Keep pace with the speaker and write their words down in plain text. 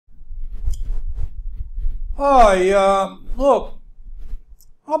Hi, look,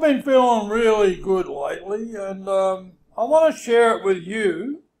 I've been feeling really good lately, and I want to share it with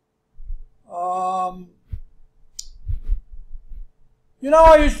you. Um,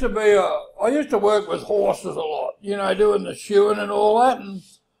 I used to work with horses a lot, doing the shoeing and all that, and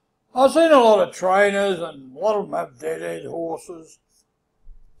I've seen a lot of trainers, and a lot of them have dead-end horses.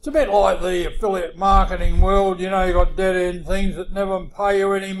 It's a bit like the affiliate marketing world, you got dead-end things that never pay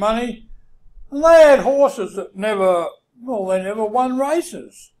you any money. And they had horses that they never won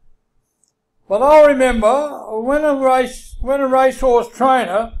races. But I remember when a racehorse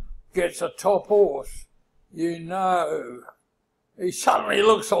trainer gets a top horse, he suddenly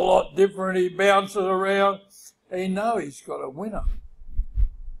looks a lot different. He bounces around. He's got a winner.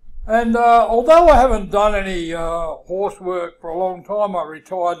 And although I haven't done any horse work for a long time, I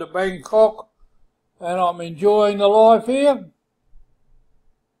retired to Bangkok, and I'm enjoying the life here.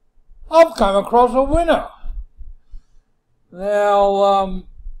 I've come across a winner. Now,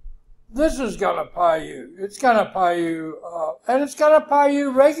 this is going to pay you. It's going to pay you, and it's going to pay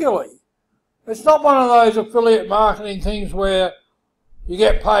you regularly. It's not one of those affiliate marketing things where you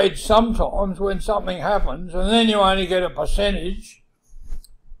get paid sometimes when something happens and then you only get a percentage.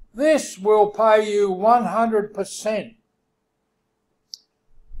 This will pay you 100%.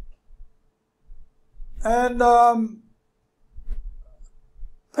 And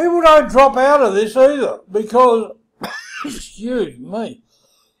people don't drop out of this either because, excuse me.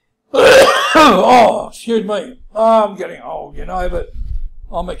 Oh, excuse me. I'm getting old, but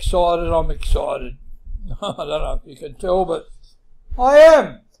I'm excited. I don't know if you can tell, but I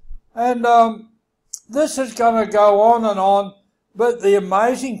am. And this is going to go on and on. But the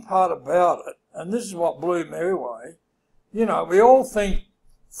amazing part about it, and this is what blew me away, we all think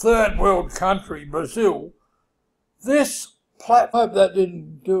third world country, Brazil. This platform, I hope that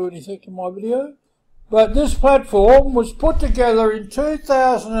didn't do anything to my video, but this platform was put together in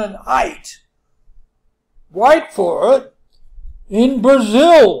 2008. Wait for it, in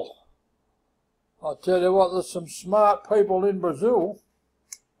Brazil. I'll tell you what, there's some smart people in Brazil.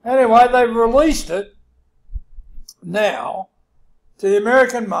 Anyway, they've released it now to the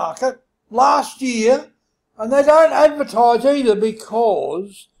American market last year, and they don't advertise either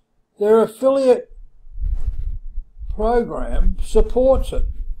because their affiliate program supports it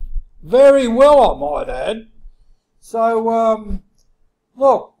very well, I might add. So,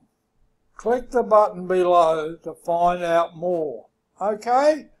 look, click the button below to find out more,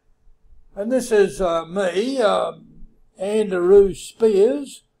 okay? And this is me, Andrew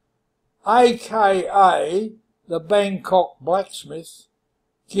Spears, aka the Bangkok Blacksmith,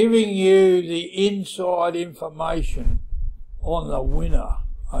 giving you the inside information on the winner,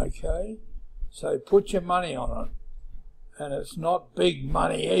 okay? So put your money on it. And it's not big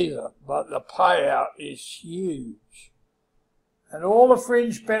money either, but the payout is huge. And all the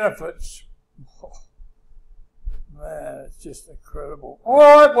fringe benefits, man, it's just incredible. All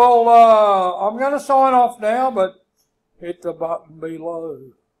right, well, I'm going to sign off now, but hit the button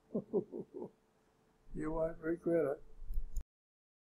below. You won't regret it.